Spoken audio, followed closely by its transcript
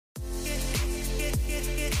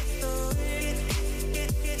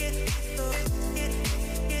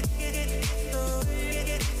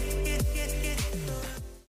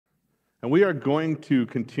We are going to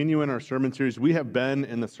continue in our sermon series. We have been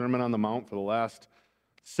in the Sermon on the Mount for the last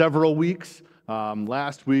several weeks.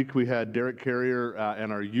 Last week we had Derek Carrier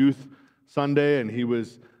and our youth Sunday, and he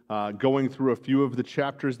was going through a few of the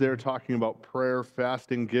chapters there, talking about prayer,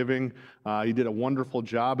 fasting, giving. He did a wonderful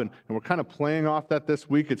job, and we're kind of playing off that this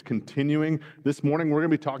week. It's continuing. This morning we're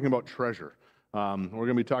going to be talking about treasure. We're going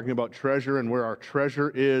to be talking about treasure, and where our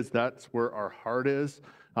treasure is, that's where our heart is.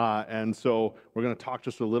 And so we're going to talk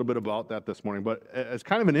just a little bit about that this morning. But as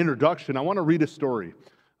kind of an introduction, I want to read a story.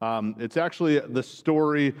 It's actually the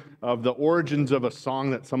story of the origins of a song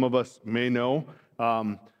that some of us may know.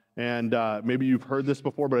 And maybe you've heard this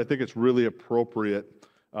before, but I think it's really appropriate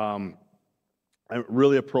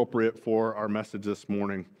for our message this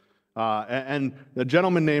morning. And the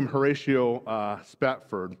gentleman named Horatio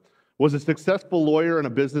Spafford was a successful lawyer and a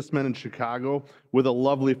businessman in Chicago with a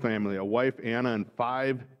lovely family, a wife, Anna, and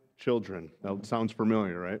 5 children. That sounds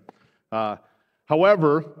familiar, right?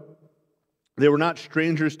 However, they were not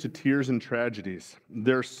strangers to tears and tragedies.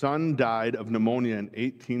 Their son died of pneumonia in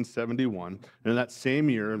 1871, and in that same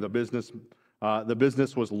year, the business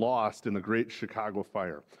was lost in the Great Chicago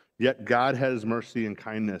Fire. Yet God had His mercy and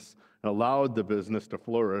kindness and allowed the business to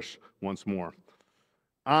flourish once more.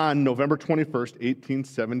 On November 21st,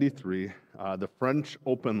 1873, the French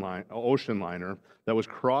ocean liner that was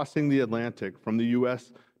crossing the Atlantic from the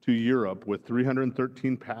U.S. to Europe with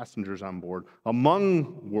 313 passengers on board,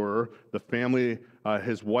 among were the family,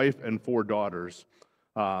 his wife and 4 daughters.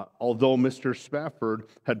 Although Mr. Spafford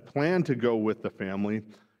had planned to go with the family,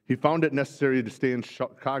 he found it necessary to stay in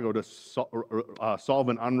Chicago to solve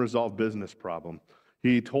an unresolved business problem.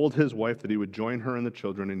 He told his wife that he would join her and the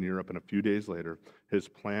children in Europe, and a few days later, he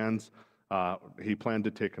planned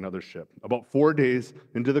to take another ship. About 4 days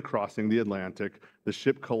into the crossing the Atlantic, the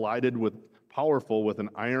ship collided with an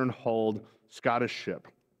iron-hulled Scottish ship.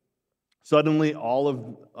 Suddenly, all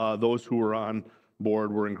of those who were on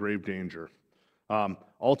board were in grave danger.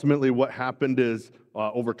 Ultimately, what happened is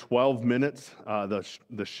over 12 minutes,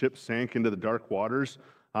 the ship sank into the dark waters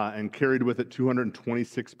and carried with it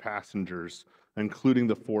 226 passengers, including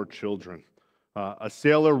the 4 children. A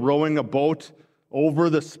sailor rowing a boat over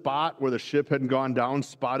the spot where the ship had gone down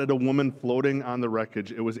spotted a woman floating on the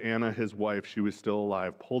wreckage. It was Anna, his wife. She was still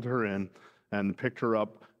alive. Pulled her in and picked her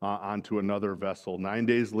up onto another vessel. 9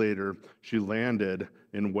 days later, she landed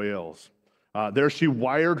in Wales. There she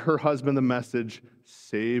wired her husband the message,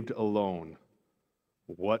 "Saved alone.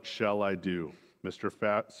 What shall I do?" Mr.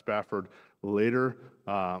 Spafford later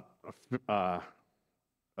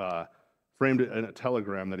framed it in a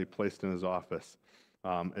telegram that he placed in his office.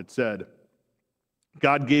 It said,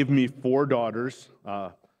 "God gave me 4 daughters,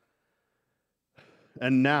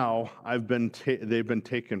 and now they've been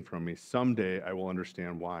taken from me. Someday I will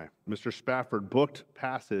understand why." Mr. Spafford booked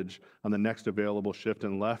passage on the next available ship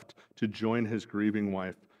and left to join his grieving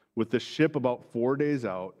wife. With the ship about 4 days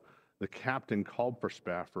out, the captain called for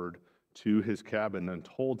Spafford to his cabin and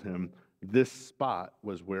told him this spot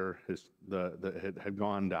was where it had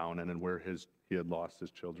gone down and where he had lost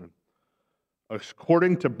his children.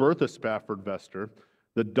 According to Bertha Spafford Vester,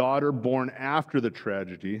 the daughter born after the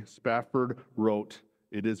tragedy, Spafford wrote,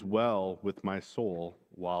 "It is well with my soul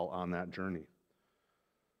while on that journey.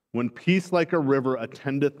 When peace like a river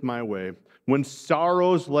attendeth my way, when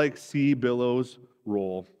sorrows like sea billows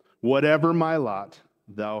roll, whatever my lot,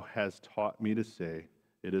 thou hast taught me to say,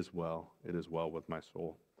 it is well with my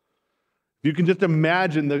soul." If you can just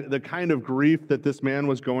imagine the kind of grief that this man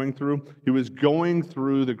was going through. He was going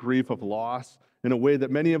through the grief of loss in a way that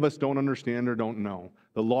many of us don't understand or don't know.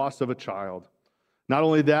 The loss of a child. Not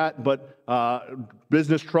only that, but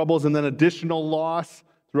business troubles and then additional loss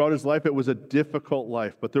throughout his life. It was a difficult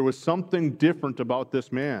life, but there was something different about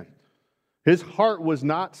this man. His heart was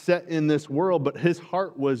not set in this world, but his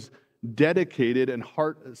heart was dedicated and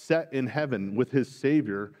heart set in heaven with his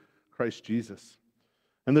Savior, Christ Jesus.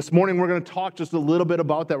 And this morning we're going to talk just a little bit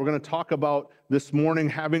about that. We're going to talk about this morning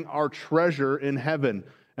having our treasure in heaven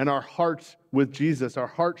and our hearts with Jesus. Our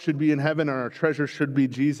heart should be in heaven and our treasure should be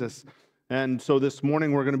Jesus. And so this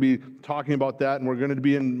morning we're going to be talking about that, and we're going to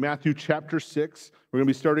be in Matthew chapter 6. We're going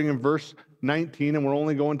to be starting in verse 19, and we're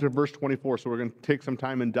only going to verse 24. So we're going to take some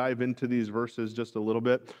time and dive into these verses just a little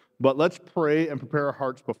bit. But let's pray and prepare our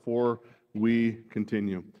hearts before we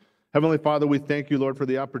continue. Heavenly Father, we thank you, Lord, for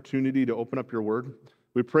the opportunity to open up your word.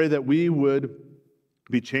 We pray that we would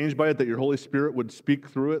be changed by it, that your Holy Spirit would speak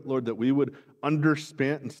through it, Lord, that we would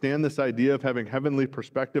understand this idea of having heavenly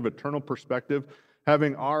perspective, eternal perspective,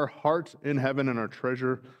 having our heart in heaven and our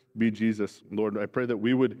treasure be Jesus. Lord, I pray that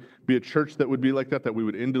we would be a church that would be like that we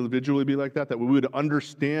would individually be like that we would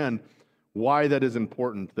understand why that is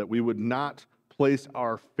important, that we would not place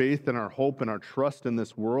our faith and our hope and our trust in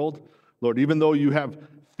this world. Lord, even though you have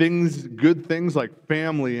things, good things like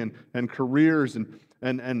family and careers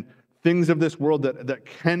and things of this world that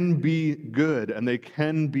can be good and they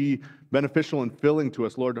can be beneficial and filling to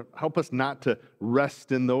us, Lord, help us not to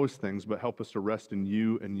rest in those things, but help us to rest in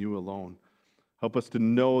you and you alone. Help us to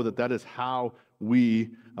know that that is how we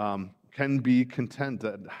can be content.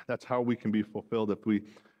 That's how we can be fulfilled. If we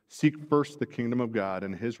seek first the kingdom of God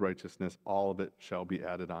and his righteousness, all of it shall be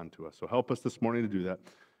added on to us. So help us this morning to do that.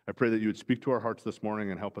 I pray that you would speak to our hearts this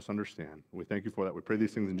morning and help us understand. We thank you for that. We pray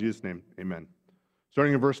these things in Jesus' name. Amen.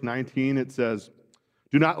 Starting in verse 19, it says,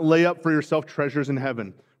 "Do not lay up for yourself treasures in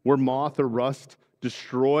heaven, where moth or rust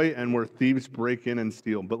destroy and where thieves break in and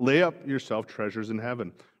steal. But lay up yourself treasures in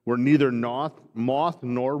heaven, where neither moth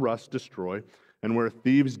nor rust destroy, and where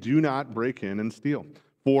thieves do not break in and steal.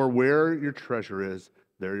 For where your treasure is,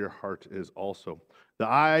 there your heart is also. The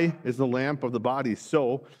eye is the lamp of the body.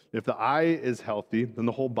 So if the eye is healthy, then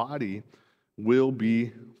the whole body will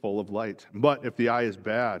be full of light. But if the eye is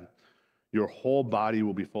bad, your whole body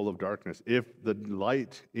will be full of darkness. If the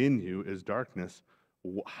light in you is darkness,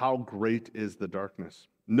 how great is the darkness?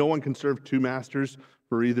 No one can serve two masters,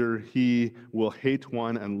 for either he will hate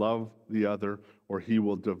one and love the other, or he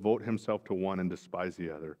will devote himself to one and despise the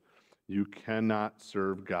other. You cannot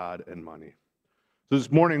serve God and money." So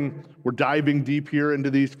this morning, we're diving deep here into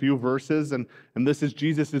these few verses, and this is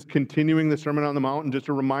Jesus is continuing the Sermon on the Mount. And just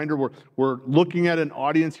a reminder, we're looking at an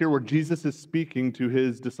audience here where Jesus is speaking to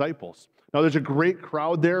his disciples. Now, there's a great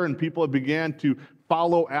crowd there, and people have began to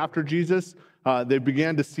follow after Jesus. They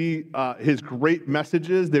began to see his great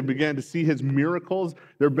messages. They began to see his miracles.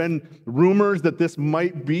 There have been rumors that this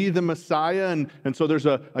might be the Messiah, and so there's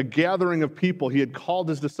a gathering of people. He had called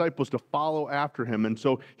his disciples to follow after him, and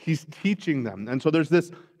so he's teaching them. And so there's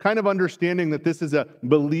this kind of understanding that this is a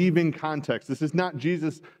believing context. This is not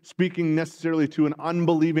Jesus speaking necessarily to an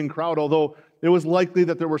unbelieving crowd, although it was likely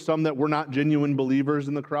that there were some that were not genuine believers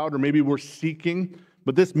in the crowd, or maybe were seeking.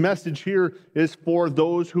 But this message here is for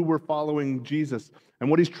those who were following Jesus. And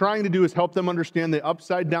what he's trying to do is help them understand the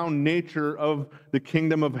upside-down nature of the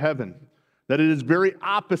kingdom of heaven, that it is very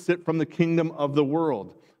opposite from the kingdom of the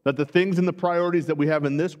world, that the things and the priorities that we have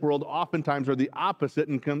in this world oftentimes are the opposite,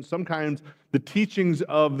 and sometimes the teachings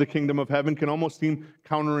of the kingdom of heaven can almost seem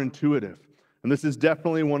counterintuitive. And this is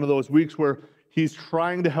definitely one of those weeks where he's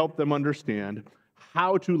trying to help them understand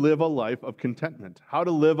how to live a life of contentment, how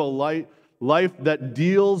to live a life that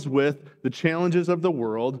deals with the challenges of the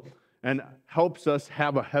world and helps us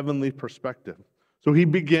have a heavenly perspective. So he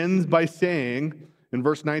begins by saying, in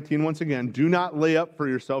verse 19 once again, "Do not lay up for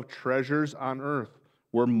yourself treasures on earth,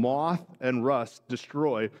 where moth and rust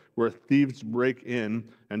destroy, where thieves break in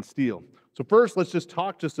and steal." So first, let's just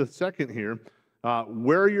talk just a second here,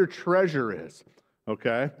 where your treasure is,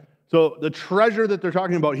 okay? So the treasure that they're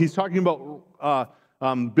talking about, he's talking about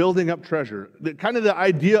building up treasure. The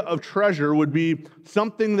idea of treasure would be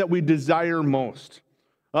something that we desire most.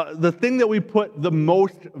 The thing that we put the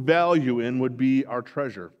most value in would be our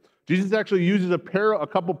treasure. Jesus actually uses a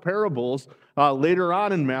couple parables later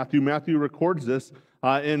on in Matthew. Matthew records this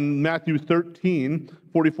in Matthew 13,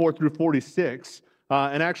 44 through 46.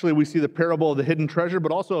 And actually we see the parable of the hidden treasure,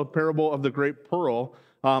 but also a parable of the great pearl.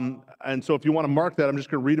 And so if you want to mark that, I'm just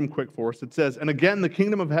going to read them quick for us. It says, "And again, the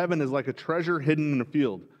kingdom of heaven is like a treasure hidden in a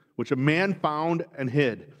field, which a man found and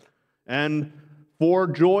hid. And for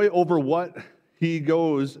joy over what he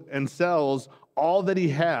goes and sells all that he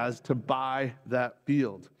has to buy that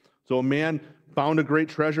field." So a man found a great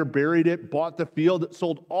treasure, buried it, bought the field,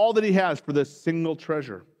 sold all that he has for this single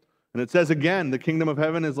treasure. And it says again, the kingdom of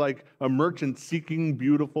heaven is like a merchant seeking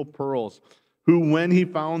beautiful pearls, who, when he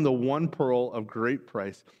found the one pearl of great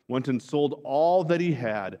price, went and sold all that he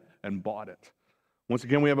had and bought it. Once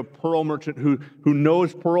again, we have a pearl merchant who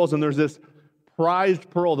knows pearls, and there's this prized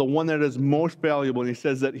pearl, the one that is most valuable, and he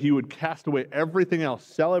says that he would cast away everything else,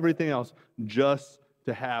 sell everything else, just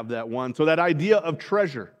to have that one. So that idea of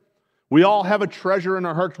treasure, we all have a treasure in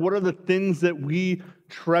our hearts. What are the things that we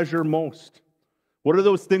treasure most? What are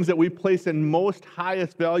those things that we place in most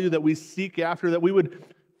highest value, that we seek after, that we would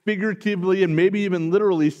figuratively and maybe even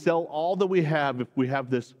literally sell all that we have if we have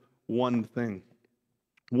this one thing?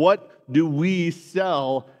 What do we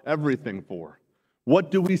sell everything for? What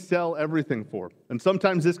do we sell everything for? And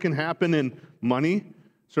sometimes this can happen in money.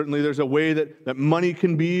 Certainly there's a way that money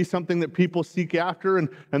can be something that people seek after, and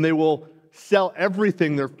they will sell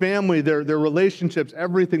everything, their family, their relationships,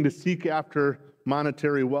 everything to seek after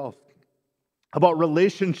monetary wealth. How about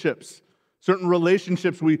relationships? Certain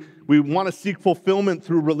relationships, we want to seek fulfillment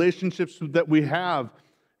through relationships that we have.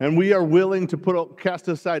 And we are willing to cast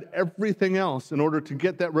aside everything else in order to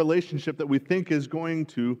get that relationship that we think is going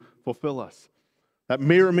to fulfill us. That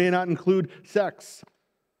may or may not include sex.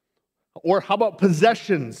 Or how about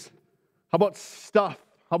possessions? How about stuff?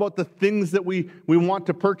 How about the things that we want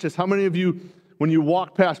to purchase? How many of you, when you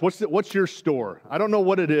walk past, what's your store? I don't know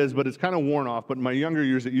what it is, but it's kind of worn off. But in my younger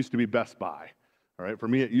years, it used to be Best Buy. All right, for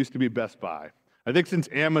me, it used to be Best Buy. I think since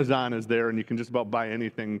Amazon is there and you can just about buy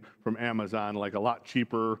anything from Amazon, like a lot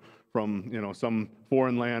cheaper from some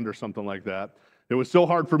foreign land or something like that, it was so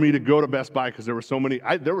hard for me to go to Best Buy because there were so many.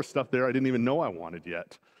 There was stuff there I didn't even know I wanted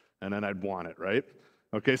yet, and then I'd want it, right?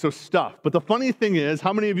 Okay, so stuff. But the funny thing is,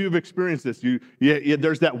 how many of you have experienced this?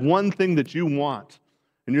 There's that one thing that you want,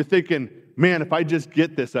 and you're thinking, man, if I just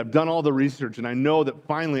get this, I've done all the research, and I know that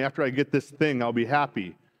finally after I get this thing, I'll be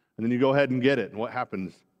happy. And then you go ahead and get it, and what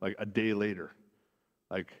happens like a day later?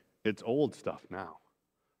 Like, it's old stuff now,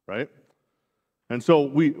 right? And so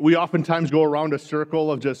we oftentimes go around a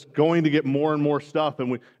circle of just going to get more and more stuff,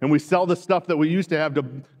 and we sell the stuff that we used to have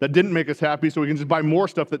that didn't make us happy, so we can just buy more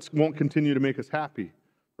stuff that won't continue to make us happy,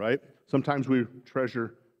 right? Sometimes we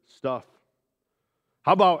treasure stuff.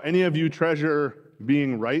 How about any of you treasure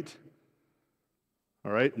being right?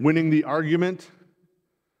 All right, winning the argument,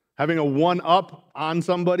 having a one-up on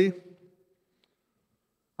somebody.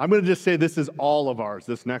 I'm going to just say this is all of ours,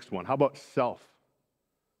 this next one. How about self?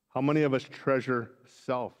 How many of us treasure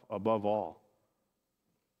self above all?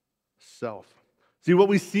 Self. See, what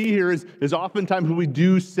we see here is oftentimes we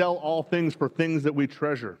do sell all things for things that we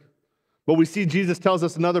treasure. But we see Jesus tells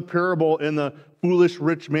us another parable in the foolish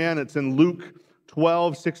rich man. It's in Luke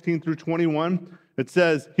 12, 16 through 21. It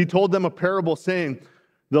says, he told them a parable saying,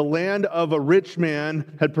 the land of a rich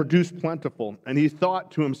man had produced plentiful, and he thought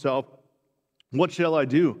to himself, what shall I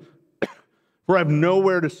do? For I have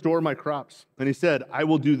nowhere to store my crops. And he said, I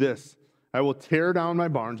will do this. I will tear down my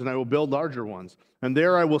barns, and I will build larger ones. And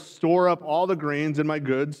there I will store up all the grains and my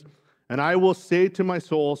goods. And I will say to my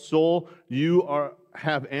soul, soul, you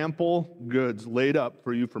have ample goods laid up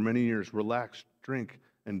for you for many years. Relax,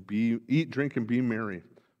 eat, drink, and be merry.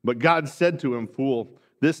 But God said to him, fool,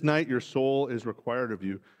 this night your soul is required of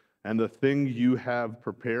you. And the thing you have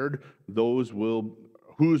prepared, whose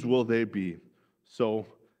will they be? So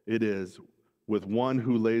it is with one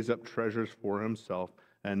who lays up treasures for himself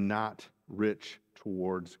and not rich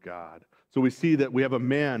towards God. So we see that we have a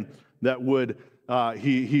man that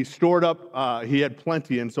he stored up, he had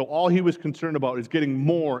plenty, and so all he was concerned about is getting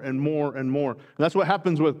more and more and more. And that's what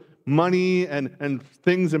happens with money and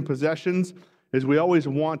things and possessions, is we always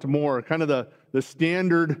want more. Kind of the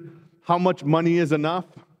standard, how much money is enough?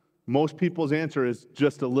 Most people's answer is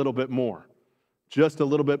just a little bit more. Just a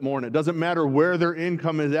little bit more. And it doesn't matter where their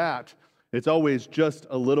income is at. It's always just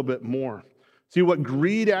a little bit more. See, what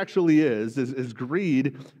greed actually is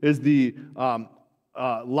greed is the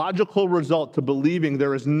logical result to believing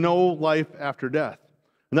there is no life after death.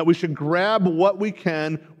 And that we should grab what we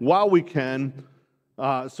can while we can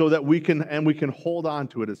so that we can hold on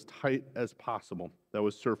to it as tight as possible. That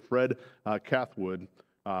was Sir Fred Cathwood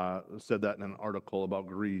said that in an article about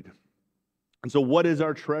greed. And so what is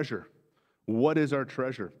our treasure? What is our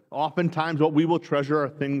treasure? Oftentimes what we will treasure are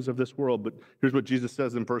things of this world, but here's what Jesus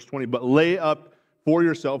says in verse 20, but lay up for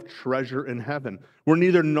yourself treasure in heaven, where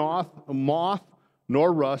neither moth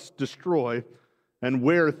nor rust destroy, and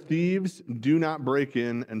where thieves do not break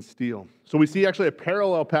in and steal. So we see actually a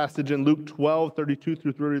parallel passage in Luke 12, 32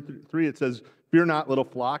 through 33. It says, fear not, little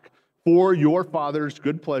flock, for your Father's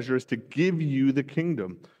good pleasure is to give you the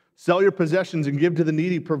kingdom. Sell your possessions and give to the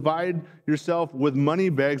needy. Provide yourself with money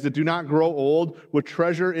bags that do not grow old, with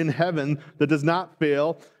treasure in heaven that does not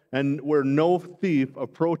fail, and where no thief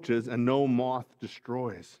approaches and no moth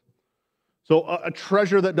destroys. So a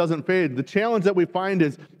treasure that doesn't fade. The challenge that we find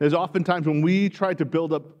is oftentimes when we try to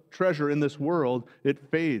build up treasure in this world, it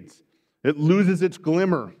fades. It loses its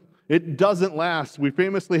glimmer. It doesn't last. We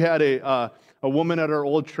famously had a woman at our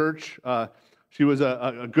old church. She was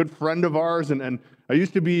a good friend of ours, and I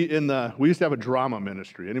used to be we used to have a drama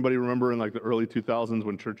ministry. Anybody remember in like the early 2000s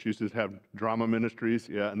when church used to have drama ministries?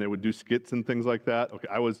 Yeah, and they would do skits and things like that. Okay,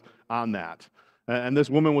 I was on that. And this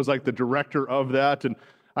woman was like the director of that. And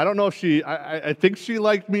I don't know if I think she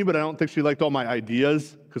liked me, but I don't think she liked all my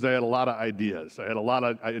ideas because I had a lot of ideas.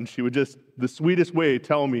 And she would just, the sweetest way,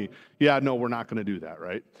 tell me, yeah, no, we're not going to do that,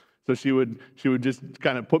 right? So she would just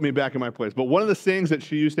kind of put me back in my place. But one of the sayings that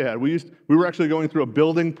she used to have, we were actually going through a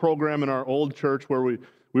building program in our old church where we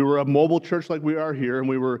were a mobile church like we are here, and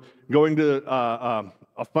we were going to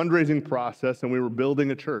a a fundraising process, and we were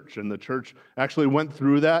building a church, and the church actually went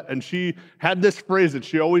through that, and she had this phrase that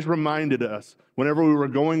she always reminded us whenever we were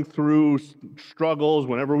going through struggles,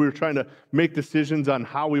 whenever we were trying to make decisions on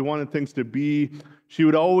how we wanted things to be. She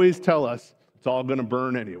would always tell us, it's all going to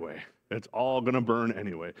burn anyway. It's all going to burn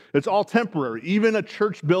anyway. It's all temporary. Even a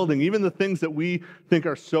church building, even the things that we think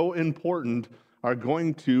are so important are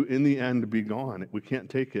going to, in the end, be gone. We can't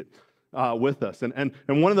take it with us. And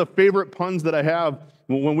one of the favorite puns that I have,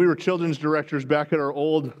 when we were children's directors back at our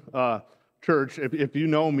old church, if you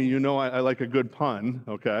know me, you know I like a good pun,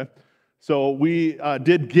 okay? So we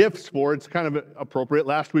did gifts for, it's kind of appropriate.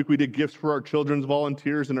 Last week we did gifts for our children's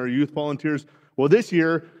volunteers and our youth volunteers. Well, this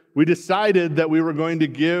year we decided that we were going to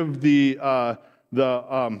give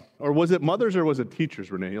or was it mothers or was it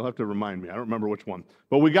teachers, Renee? You'll have to remind me. I don't remember which one.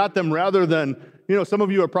 But we got them rather than, some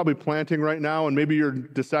of you are probably planting right now, and maybe you're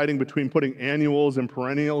deciding between putting annuals and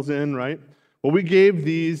perennials in, right? Well, we gave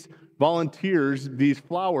these volunteers these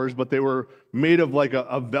flowers, but they were made of like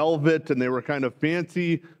a velvet, and they were kind of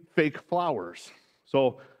fancy fake flowers.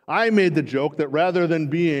 So I made the joke that rather than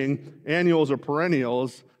being annuals or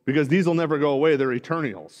perennials, because these will never go away, they're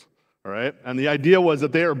eternials, all right? And the idea was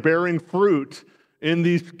that they are bearing fruit in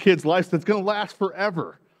these kids' lives that's going to last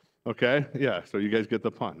forever, okay? Yeah, so you guys get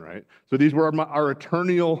the pun, right? So these were our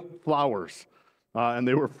eternal flowers, and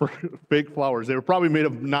they were fake flowers. They were probably made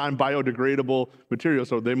of non-biodegradable material,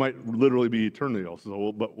 so they might literally be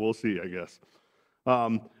eternal, but we'll see, I guess.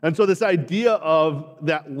 And so this idea of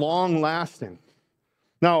that long-lasting.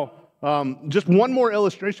 Now, just one more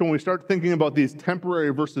illustration when we start thinking about these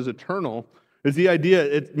temporary versus eternal is the idea,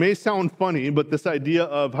 it may sound funny, but this idea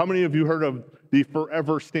of, how many of you heard of the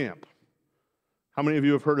forever stamp? How many of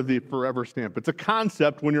you have heard of the forever stamp? It's a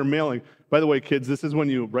concept when you're mailing. By the way, kids, this is when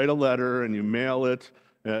you write a letter and you mail it.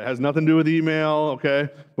 It has nothing to do with email, okay?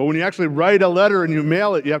 But when you actually write a letter and you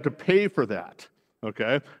mail it, you have to pay for that,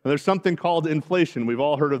 okay? And there's something called inflation. We've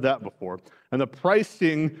all heard of that before. And the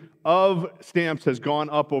pricing of stamps has gone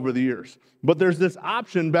up over the years. But there's this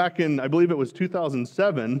option back in, I believe it was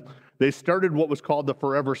 2007, they started what was called the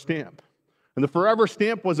forever stamp. And the forever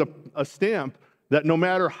stamp was a stamp that no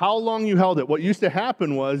matter how long you held it, what used to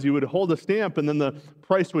happen was you would hold a stamp and then the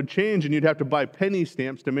price would change and you'd have to buy penny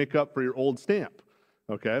stamps to make up for your old stamp,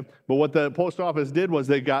 okay? But what the post office did was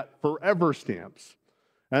they got forever stamps.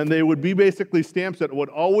 And they would be basically stamps that would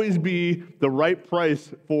always be the right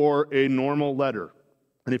price for a normal letter.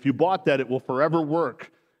 And if you bought that, it will forever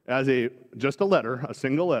work as just a letter, a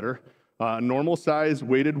single letter, normal size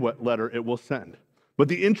weighted letter it will send. But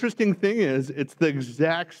the interesting thing is, it's the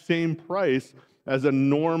exact same price as a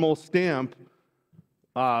normal stamp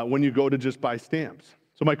when you go to just buy stamps.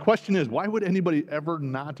 So my question is, why would anybody ever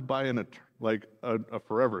not buy a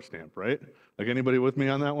forever stamp, right? Like, anybody with me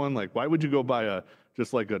on that one? Like, why would you go buy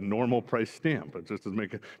just like a normal price stamp? It just doesn't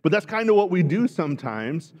make it. But that's kind of what we do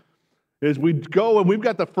sometimes, is we go and we've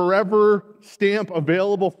got the forever stamp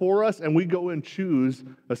available for us, and we go and choose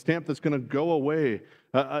a stamp that's going to go away,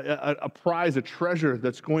 a prize, a treasure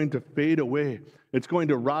that's going to fade away. It's going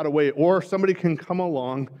to rot away, or somebody can come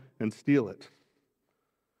along and steal it.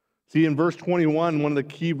 See, in verse 21, one of the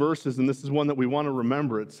key verses, and this is one that we want to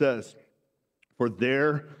remember, it says, for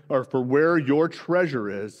where your treasure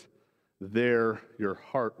is, there your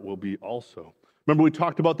heart will be also. Remember, we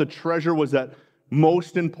talked about the treasure was that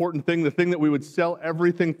most important thing, the thing that we would sell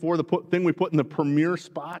everything for, the thing we put in the premier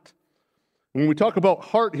spot. When we talk about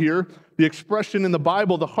heart here, the expression in the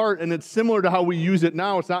Bible, the heart, and it's similar to how we use it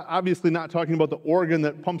now. It's obviously not talking about the organ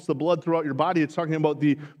that pumps the blood throughout your body. It's talking about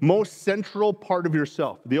the most central part of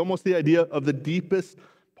yourself, almost the idea of the deepest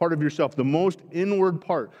part of yourself, the most inward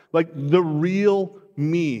part, like the real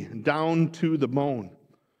me, down to the bone.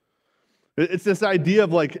 It's this idea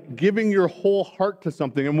of like giving your whole heart to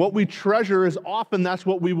something. And what we treasure is often that's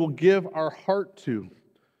what we will give our heart to.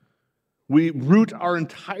 We root our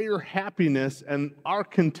entire happiness, and our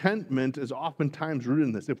contentment is oftentimes rooted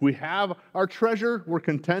in this. If we have our treasure, we're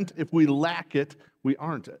content. If we lack it, we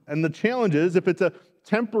aren't. And the challenge is, if it's a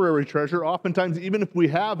temporary treasure, oftentimes even if we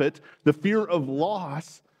have it, the fear of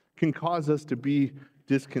loss can cause us to be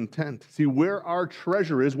discontent. See, where our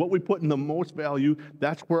treasure is, what we put in the most value,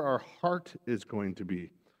 that's where our heart is going to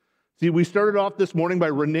be. See, we started off this morning by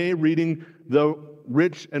Renee reading the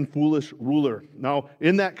rich and foolish ruler. Now,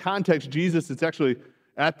 in that context, Jesus, it's actually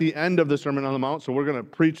at the end of the Sermon on the Mount, so we're going to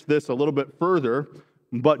preach this a little bit further.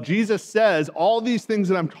 But Jesus says all these things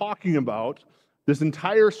that I'm talking about, this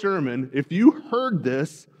entire sermon, if you heard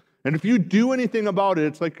this, and if you do anything about it,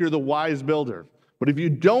 it's like you're the wise builder. But if you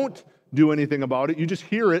don't do anything about it, you just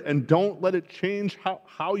hear it and don't let it change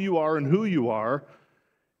how you are and who you are,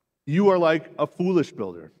 you are like a foolish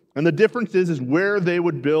builder. And the difference is where they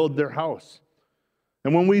would build their house.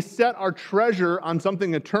 And when we set our treasure on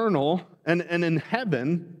something eternal and in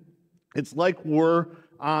heaven, it's like we're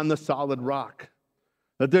on the solid rock.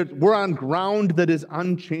 That we're on ground that is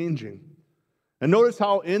unchanging. And notice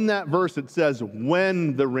how in that verse it says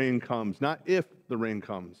when the rain comes, not if the rain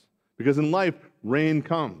comes. Because in life, rain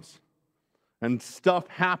comes and stuff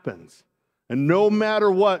happens. And no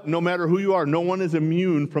matter what, no matter who you are, no one is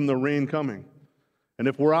immune from the rain coming. And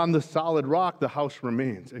if we're on the solid rock, the house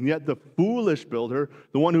remains. And yet the foolish builder,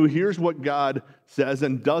 the one who hears what God says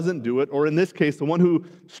and doesn't do it, or in this case, the one who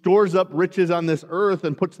stores up riches on this earth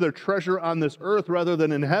and puts their treasure on this earth rather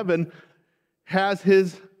than in heaven, has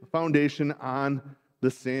his foundation on the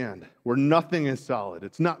sand, where nothing is solid.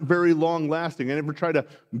 It's not very long lasting. And ever try to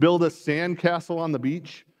build a sand castle on the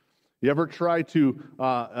beach? You ever try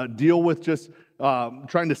to deal with just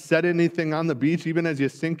trying to set anything on the beach, even as you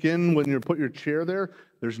sink in when you put your chair there?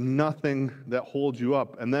 There's nothing that holds you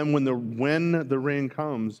up. And then when the rain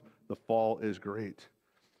comes, the fall is great.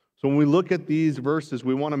 So when we look at these verses,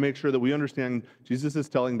 we want to make sure that we understand Jesus is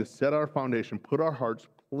telling to set our foundation, put our hearts,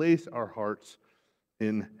 place our hearts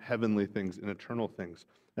in heavenly things, in eternal things,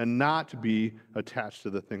 and not be attached to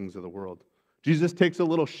the things of the world. Jesus takes a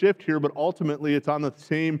little shift here, but ultimately it's on the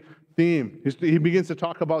same theme. He begins to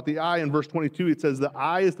talk about the eye in verse 22. It says, the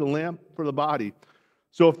eye is the lamp for the body.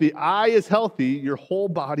 So if the eye is healthy, your whole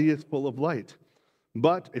body is full of light.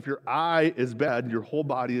 But if your eye is bad, your whole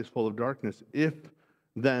body is full of darkness. If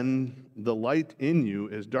then the light in you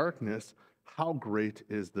is darkness, how great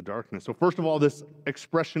is the darkness? So first of all, this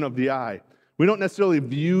expression of the eye. We don't necessarily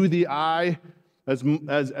view the eye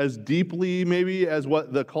as deeply maybe as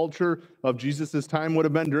what the culture of Jesus' time would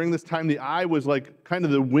have been. During this time, the eye was like kind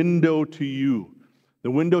of the window to you,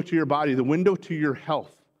 the window to your body, the window to your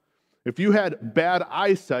health. If you had bad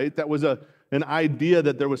eyesight, that was an idea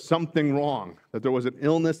that there was something wrong, that there was an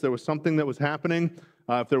illness, there was something that was happening.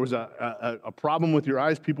 If there was a problem with your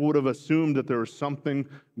eyes, people would have assumed that there was something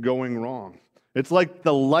going wrong. It's like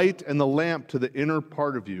the light and the lamp to the inner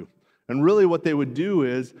part of you. And really what they would do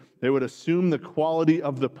is they would assume the quality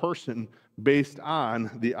of the person based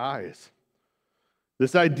on the eyes.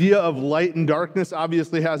 This idea of light and darkness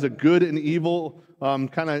obviously has a good and evil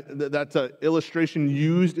that's an illustration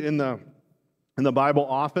used in the Bible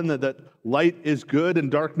often, that light is good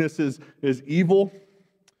and darkness is evil.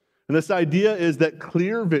 And this idea is that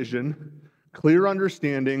clear vision, clear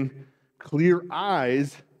understanding, clear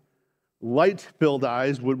eyes, light-filled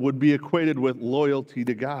eyes would be equated with loyalty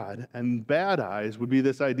to God, and bad eyes would be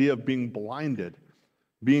this idea of being blinded,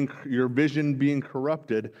 your vision being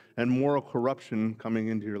corrupted, and moral corruption coming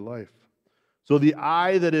into your life. So the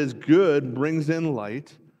eye that is good brings in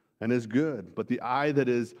light and is good, but the eye that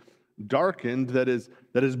is darkened, that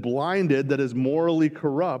is blinded, that is morally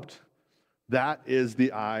corrupt, that is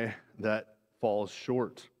the eye that falls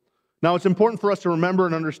short. Now, it's important for us to remember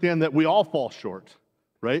and understand that we all fall short,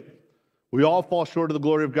 right? We all fall short of the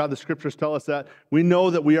glory of God. The scriptures tell us that. We know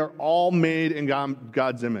that we are all made in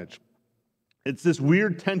God's image. It's this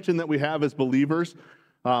weird tension that we have as believers.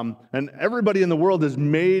 And everybody in the world is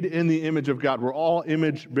made in the image of God. We're all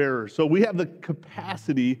image bearers. So we have the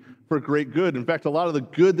capacity for great good. In fact, a lot of the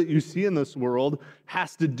good that you see in this world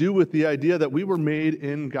has to do with the idea that we were made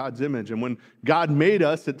in God's image. And when God made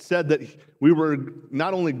us, it said that we were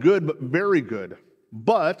not only good, but very good.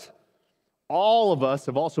 But all of us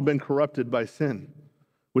have also been corrupted by sin,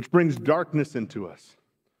 which brings darkness into us.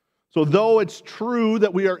 So though it's true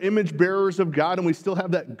that we are image bearers of God and we still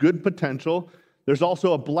have that good potential, there's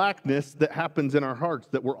also a blackness that happens in our hearts,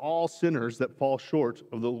 that we're all sinners that fall short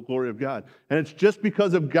of the glory of God. And it's just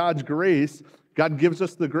because of God's grace, God gives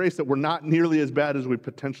us the grace that we're not nearly as bad as we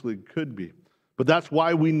potentially could be. But that's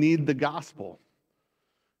why we need the gospel.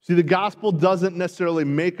 See, the gospel doesn't necessarily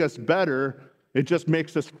make us better, it just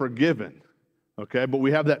makes us forgiven. Okay, but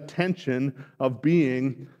we have that tension of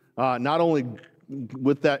being not only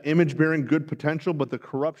with that image-bearing good potential, but the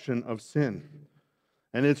corruption of sin.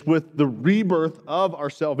 And it's with the rebirth of our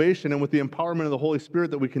salvation and with the empowerment of the Holy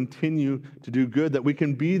Spirit that we continue to do good, that we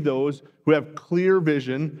can be those who have clear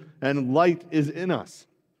vision and light is in us.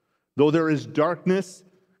 Though there is darkness,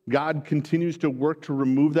 God continues to work to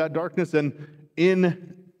remove that darkness, and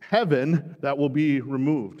in heaven, that will be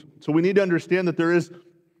removed. So we need to understand that there is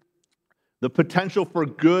the potential for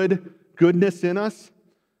goodness in us.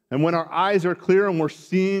 And when our eyes are clear and we're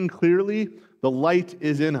seeing clearly, the light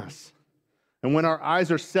is in us. And when our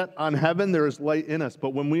eyes are set on heaven, there is light in us.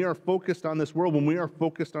 But when we are focused on this world, when we are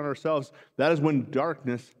focused on ourselves, that is when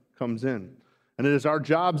darkness comes in. And it is our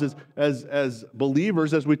jobs as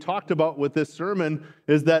believers, as we talked about with this sermon,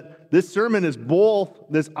 is that this sermon is both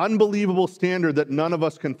this unbelievable standard that none of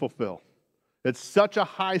us can fulfill. It's such a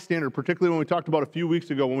high standard, particularly when we talked about a few weeks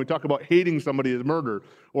ago, when we talk about hating somebody as murder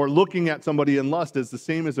or looking at somebody in lust as the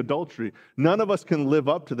same as adultery. None of us can live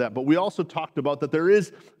up to that. But we also talked about that there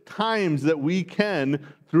is times that we can,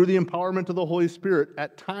 through the empowerment of the Holy Spirit,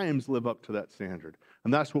 at times live up to that standard.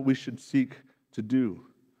 And that's what we should seek to do.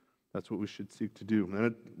 That's what we should seek to do.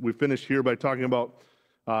 And we finish here by talking about,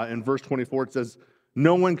 in verse 24, it says,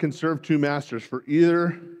 "No one can serve two masters, for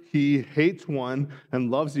either he hates one and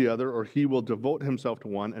loves the other, or he will devote himself to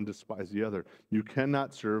one and despise the other. You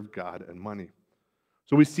cannot serve God and money."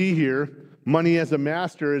 So we see here, money as a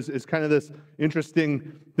master is kind of this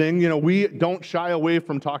interesting thing. You know, we don't shy away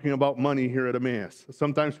from talking about money here at Emmaus.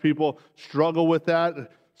 Sometimes people struggle with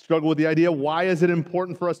that, struggle with the idea. Why is it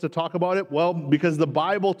important for us to talk about it? Well, because the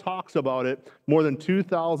Bible talks about it more than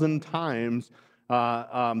 2,000 times,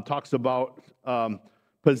 talks about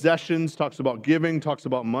possessions, talks about giving, talks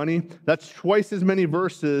about money. That's twice as many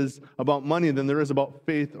verses about money than there is about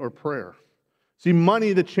faith or prayer. See,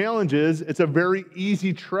 money, the challenge is, it's a very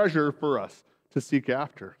easy treasure for us to seek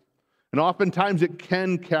after. And oftentimes it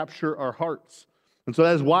can capture our hearts. And so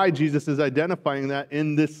that is why Jesus is identifying that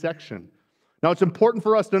in this section. Now, it's important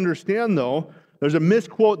for us to understand, though, there's a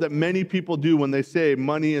misquote that many people do when they say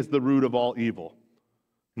money is the root of all evil.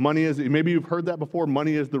 Money is, maybe you've heard that before,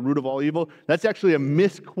 money is the root of all evil. That's actually a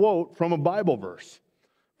misquote from a Bible verse.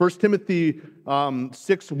 1 Timothy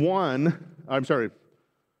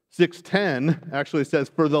 6:10 actually says,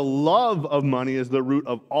 "For the love of money is the root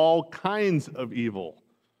of all kinds of evil,"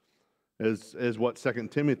 is what 1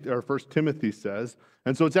 Timothy says.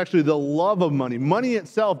 And so it's actually the love of money. Money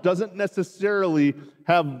itself doesn't necessarily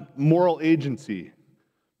have moral agency.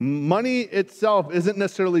 Money itself isn't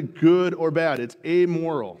necessarily good or bad. It's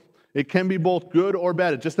amoral. It can be both good or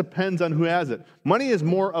bad. It just depends on who has it. Money is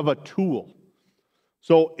more of a tool.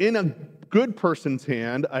 So in a good person's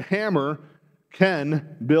hand, a hammer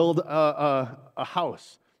can build a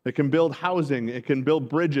house. It can build housing. It can build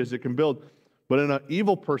bridges. It can build. But in an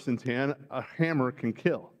evil person's hand, a hammer can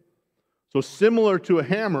kill. So similar to a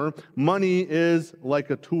hammer, money is like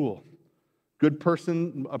a tool. A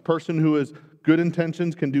person who has good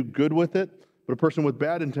intentions can do good with it, but a person with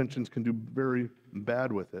bad intentions can do very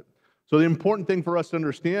bad with it. So the important thing for us to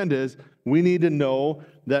understand is we need to know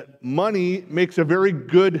that money makes a very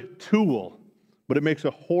good tool, but it makes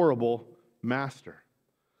a horrible master.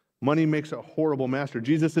 Money makes a horrible master.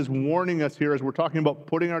 Jesus is warning us here as we're talking about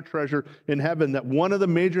putting our treasure in heaven that one of the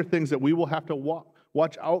major things that we will have to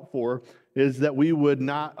watch out for is that we would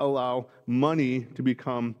not allow money to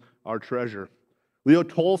become our treasure. Leo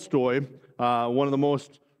Tolstoy, one of the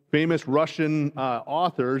most famous Russian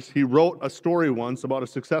authors, he wrote a story once about a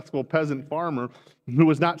successful peasant farmer who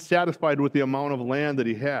was not satisfied with the amount of land that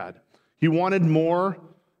he had. He wanted more,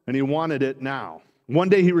 and he wanted it now. One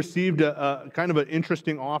day he received a kind of an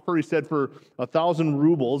interesting offer. He said for 1,000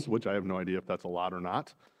 rubles, which I have no idea if that's a lot or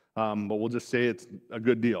not, but we'll just say it's a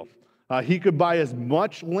good deal. He could buy as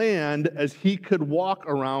much land as he could walk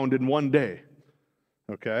around in one day.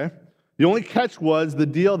 Okay? The only catch was the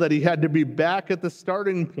deal that he had to be back at the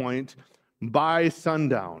starting point by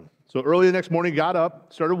sundown. So early the next morning, he got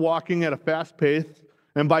up, started walking at a fast pace,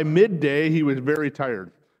 and by midday, he was very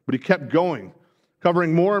tired. But he kept going,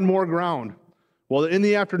 covering more and more ground. Well, in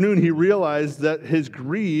the afternoon, he realized that his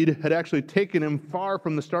greed had actually taken him far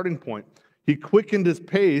from the starting point. He quickened his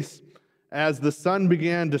pace as the sun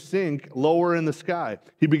began to sink lower in the sky.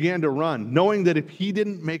 He began to run, knowing that if he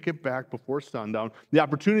didn't make it back before sundown, the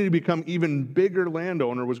opportunity to become even bigger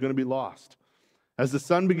landowner was going to be lost. As the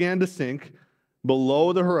sun began to sink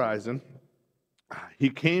below the horizon, he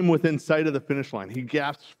came within sight of the finish line. He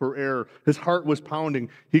gasped for air. His heart was pounding.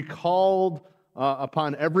 He called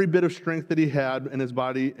upon every bit of strength that he had in his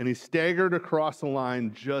body, and he staggered across the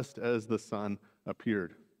line just as the sun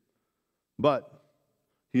appeared. But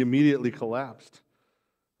he immediately collapsed.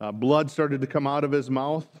 Blood started to come out of his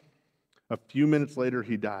mouth. A few minutes later,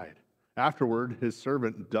 he died. Afterward, his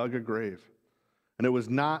servant dug a grave, and it was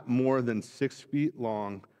not more than 6 feet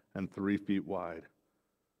long and 3 feet wide.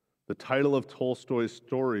 The title of Tolstoy's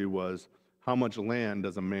story was, "How Much Land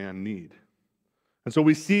Does a Man Need?" And so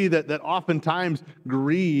we see that oftentimes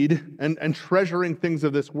greed and treasuring things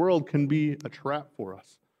of this world can be a trap for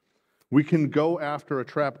us. We can go after a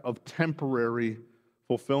trap of temporary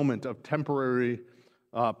fulfillment, of temporary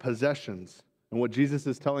possessions. And what Jesus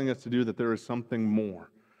is telling us to do, that there is something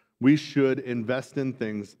more. We should invest in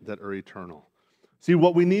things that are eternal. See,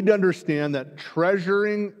 what we need to understand that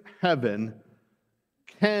treasuring heaven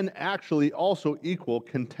can actually also equal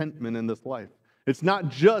contentment in this life. It's not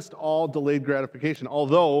just all delayed gratification,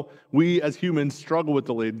 although we as humans struggle with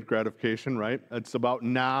delayed gratification, right? It's about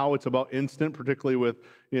now, it's about instant, particularly with,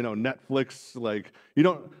 Netflix. Like,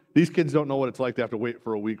 these kids don't know what it's like to have to wait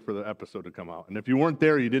for a week for the episode to come out. And if you weren't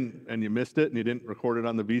there, and you missed it, and you didn't record it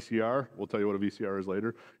on the VCR, we'll tell you what a VCR is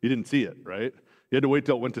later, you didn't see it, right? You had to wait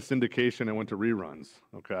till it went to syndication and went to reruns,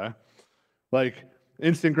 okay? Like,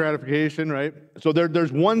 instant gratification, right? So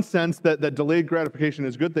there's one sense that delayed gratification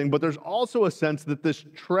is a good thing, but there's also a sense that this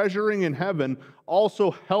treasuring in heaven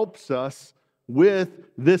also helps us with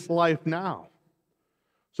this life now.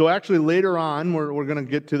 So actually later on, we're going to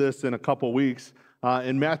get to this in a couple weeks,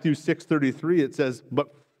 in Matthew 6:33, it says, "But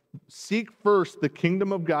seek first the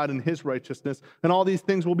kingdom of God and his righteousness, and all these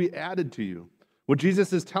things will be added to you." What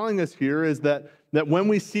Jesus is telling us here is that when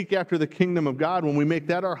we seek after the kingdom of God, when we make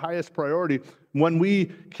that our highest priority, when we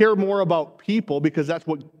care more about people because that's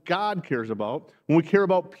what God cares about, when we care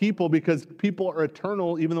about people because people are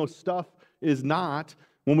eternal even though stuff is not,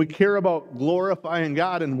 when we care about glorifying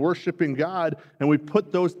God and worshiping God and we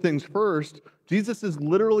put those things first, Jesus is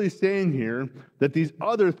literally saying here that these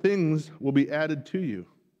other things will be added to you.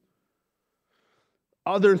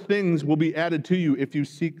 Other things will be added to you if you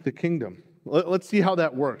seek the kingdom. Let's see how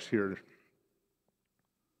that works here.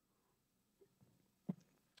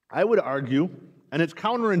 I would argue, and it's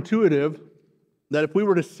counterintuitive, that if we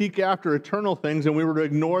were to seek after eternal things and we were to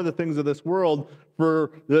ignore the things of this world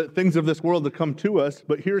for the things of this world to come to us,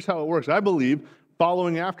 but here's how it works. I believe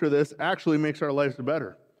following after this actually makes our lives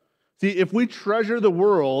better. See, if we treasure the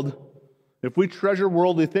world, if we treasure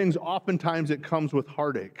worldly things, oftentimes it comes with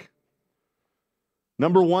heartache.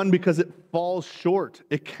 Number one, because it falls short.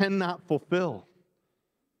 It cannot fulfill.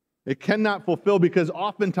 It cannot fulfill because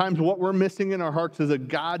oftentimes what we're missing in our hearts is a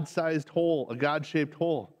God-sized hole, a God-shaped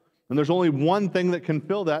hole. And there's only one thing that can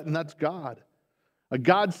fill that, and that's God. A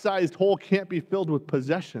God-sized hole can't be filled with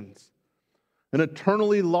possessions. An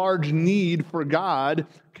eternally large need for God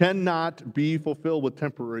cannot be fulfilled with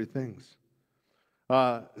temporary things.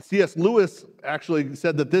 C.S. Lewis actually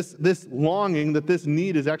said that this longing, that this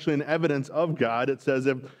need is actually an evidence of God. It says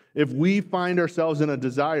if we find ourselves in a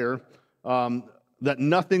desire that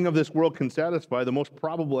nothing of this world can satisfy, the most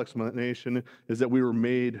probable explanation is that we were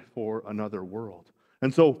made for another world.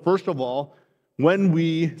 And so, first of all, when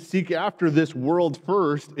we seek after this world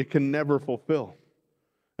first, it can never fulfill.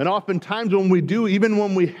 And oftentimes when we do, even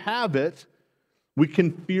when we have it, we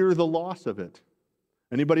can fear the loss of it.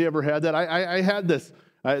 Anybody ever had that? I had this.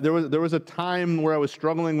 There was a time where I was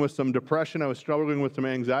struggling with some depression. I was struggling with some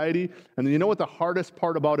anxiety. And you know what the hardest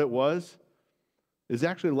part about it was? Is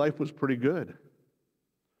actually life was pretty good.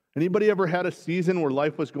 Anybody ever had a season where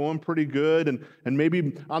life was going pretty good and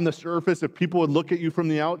maybe on the surface, if people would look at you from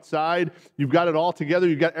the outside, you've got it all together,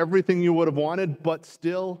 you've got everything you would have wanted, but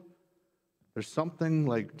still there's something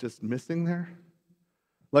like just missing there?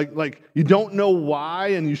 Like you don't know why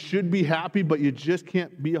and you should be happy, but you just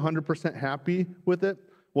can't be 100% happy with it?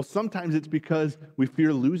 Well, sometimes it's because we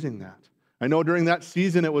fear losing that. I know during that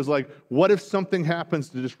season it was like, what if something happens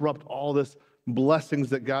to disrupt all this blessings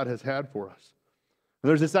that God has had for us? And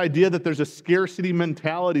there's this idea that there's a scarcity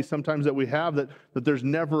mentality sometimes that we have, that there's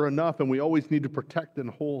never enough and we always need to protect and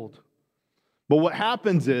hold. But what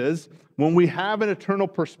happens is, when we have an eternal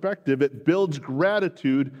perspective, it builds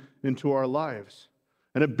gratitude into our lives.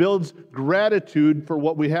 And it builds gratitude for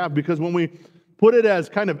what we have, because when we put it as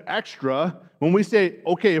kind of extra, when we say,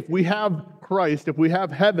 okay, if we have Christ, if we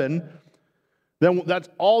have heaven, then that's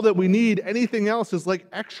all that we need. Anything else is like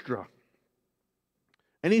extra.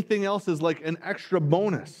 Anything else is like an extra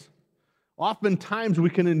bonus. Oftentimes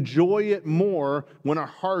we can enjoy it more when our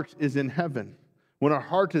heart is in heaven, when our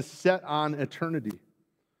heart is set on eternity.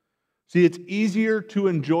 See, it's easier to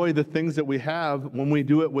enjoy the things that we have when we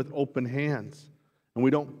do it with open hands and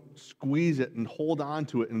we don't squeeze it and hold on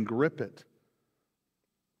to it and grip it.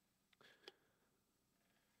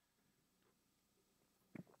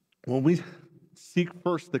 When we seek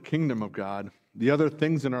first the kingdom of God, the other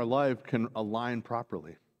things in our life can align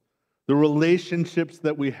properly. The relationships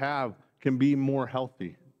that we have can be more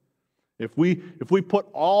healthy. If we put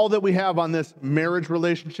all that we have on this marriage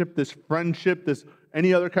relationship, this friendship, this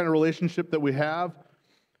any other kind of relationship that we have,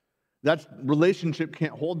 that relationship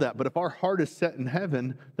can't hold that. But if our heart is set in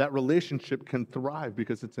heaven, that relationship can thrive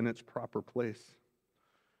because it's in its proper place.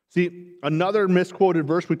 See, another misquoted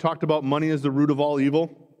verse, we talked about money is the root of all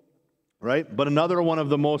evil, right? But another one of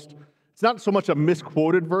the most, it's not so much a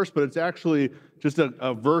misquoted verse, but it's actually just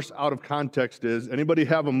a verse out of context is, anybody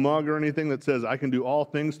have a mug or anything that says, I can do all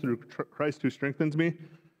things through Christ who strengthens me?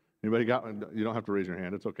 Anybody got, you don't have to raise your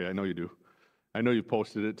hand, it's okay, I know you do. I know you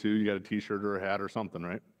posted it too. You got a t-shirt or a hat or something,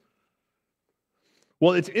 right?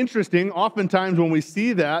 Well, it's interesting. Oftentimes when we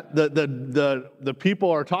see that, the people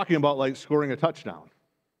are talking about like scoring a touchdown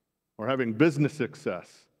or having business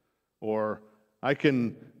success, or I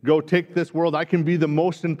can go take this world, I can be the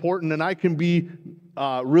most important, and I can be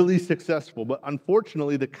really successful. But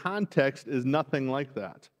unfortunately, the context is nothing like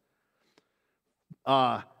that.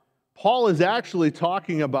 Paul is actually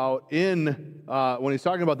talking about when he's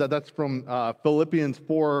talking about that, that's from Philippians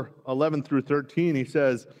 4:11 through 13. He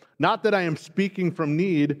says, "Not that I am speaking from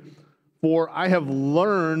need, for I have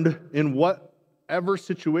learned in whatever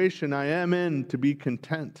situation I am in to be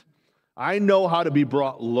content. I know how to be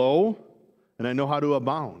brought low, and I know how to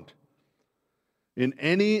abound. In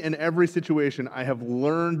any and every situation, I have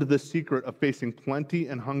learned the secret of facing plenty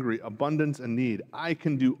and hungry, abundance and need. I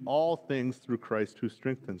can do all things through Christ who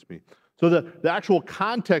strengthens me." So the actual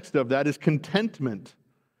context of that is contentment,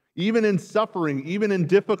 even in suffering, even in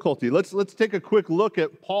difficulty. Let's take a quick look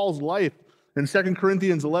at Paul's life in 2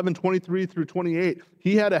 Corinthians 11:23 through 28.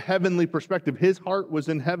 He had a heavenly perspective. His heart was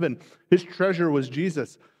in heaven. His treasure was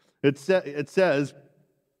Jesus. It says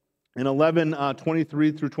in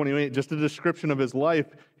 11:23 through 28, just a description of his life,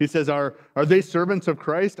 he says, Are they servants of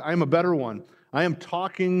Christ? I am a better one. I am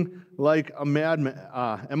talking like a madman.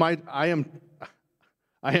 I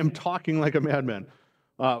am talking like a madman.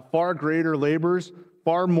 Far greater labors,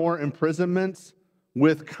 far more imprisonments,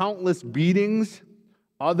 with countless beatings,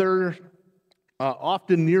 often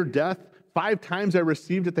near death. 5 times I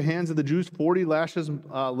received at the hands of the Jews 40 lashes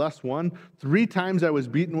less one. 3 times I was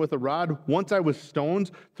beaten with a rod. Once I was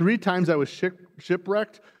stoned. 3 times I was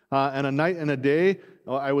shipwrecked. And a night and a day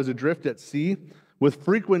I was adrift at sea. With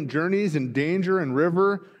frequent journeys in danger and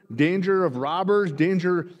river, danger of robbers,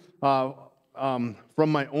 danger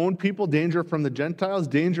from my own people, danger from the Gentiles,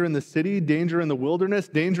 danger in the city, danger in the wilderness,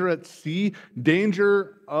 danger at sea,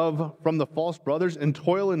 danger from the false brothers, in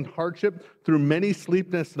toil and hardship, through many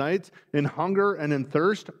sleepless nights, in hunger and in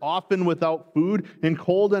thirst, often without food, in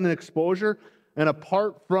cold and in exposure. And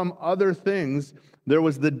apart from other things, there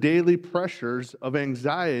was the daily pressures of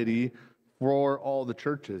anxiety for all the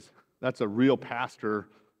churches. That's a real pastor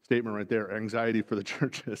statement right there, anxiety for the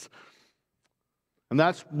churches. And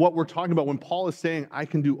that's what we're talking about when Paul is saying, I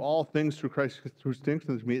can do all things through Christ who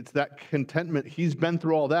strengthens me. It's that contentment. He's been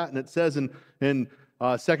through all that. And it says in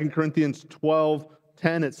 2 Corinthians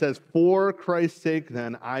 12:10, it says, "For Christ's sake,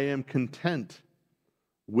 then, I am content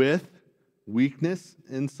with weakness,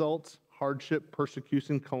 insults, hardship,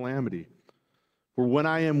 persecution, calamity. For when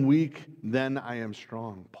I am weak, then I am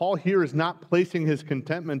strong." Paul here is not placing his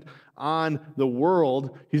contentment on the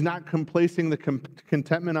world. He's not placing the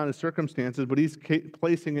contentment on his circumstances, but he's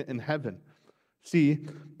placing it in heaven. See,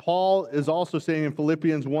 Paul is also saying in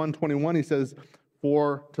Philippians 1:21, he says,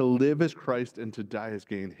 "For to live is Christ and to die is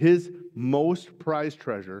gain." His most prized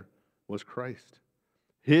treasure was Christ.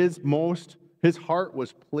 His heart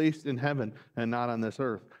was placed in heaven and not on this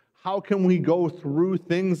earth. How can we go through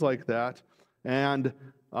things like that and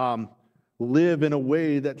live in a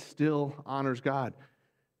way that still honors God?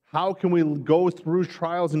 How can we go through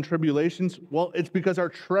trials and tribulations? Well, it's because our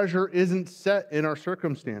treasure isn't set in our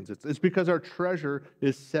circumstances. It's because our treasure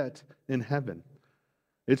is set in heaven.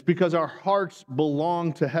 It's because our hearts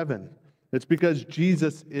belong to heaven. It's because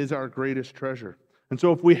Jesus is our greatest treasure. And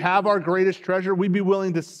so if we have our greatest treasure, we'd be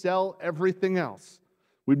willing to sell everything else.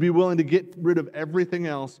 We'd be willing to get rid of everything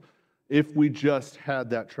else if we just had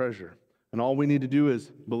that treasure. And all we need to do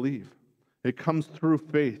is believe. It comes through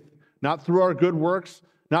faith, not through our good works,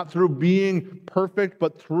 not through being perfect,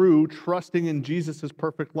 but through trusting in Jesus'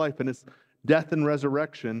 perfect life and his death and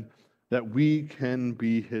resurrection, that we can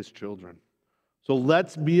be his children. So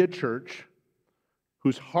let's be a church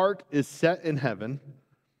whose heart is set in heaven.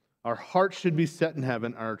 Our heart should be set in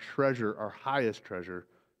heaven. Our treasure, our highest treasure,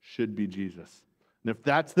 should be Jesus. And if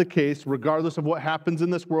that's the case, regardless of what happens in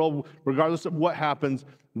this world, regardless of what happens,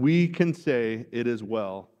 we can say it is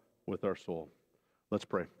well with our soul. Let's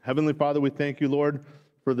pray. Heavenly Father, we thank you, Lord,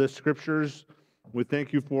 for the scriptures. We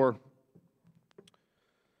thank you for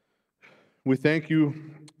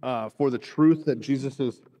the truth that Jesus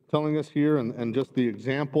is telling us here, and just the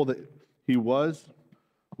example that he was,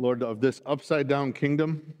 Lord, of this upside down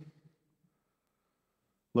kingdom.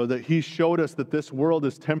 Lord, that he showed us that this world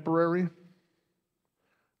is temporary,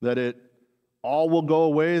 that it all will go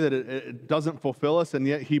away, that it doesn't fulfill us, and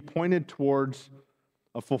yet he pointed towards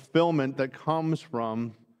a fulfillment that comes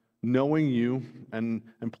from knowing you and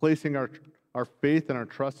placing our faith and our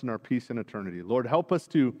trust and our peace in eternity. Lord, help us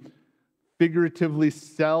to figuratively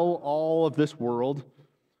sell all of this world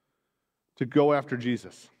to go after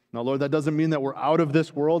Jesus. Now, Lord, that doesn't mean that we're out of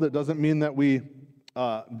this world. It doesn't mean that we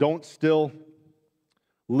don't still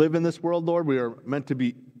live in this world, Lord. We are meant to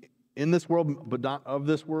be in this world, but not of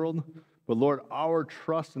this world. But Lord, our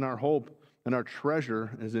trust and our hope and our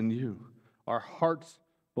treasure is in you. Our hearts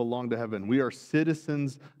belong to heaven. We are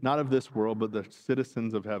citizens, not of this world, but the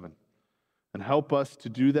citizens of heaven. And help us to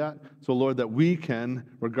do that. So, Lord, that we can,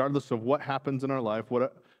 regardless of what happens in our life,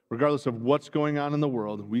 regardless of what's going on in the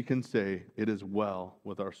world, we can say, it is well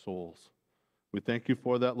with our souls. We thank you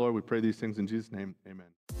for that, Lord. We pray these things in Jesus' name. Amen.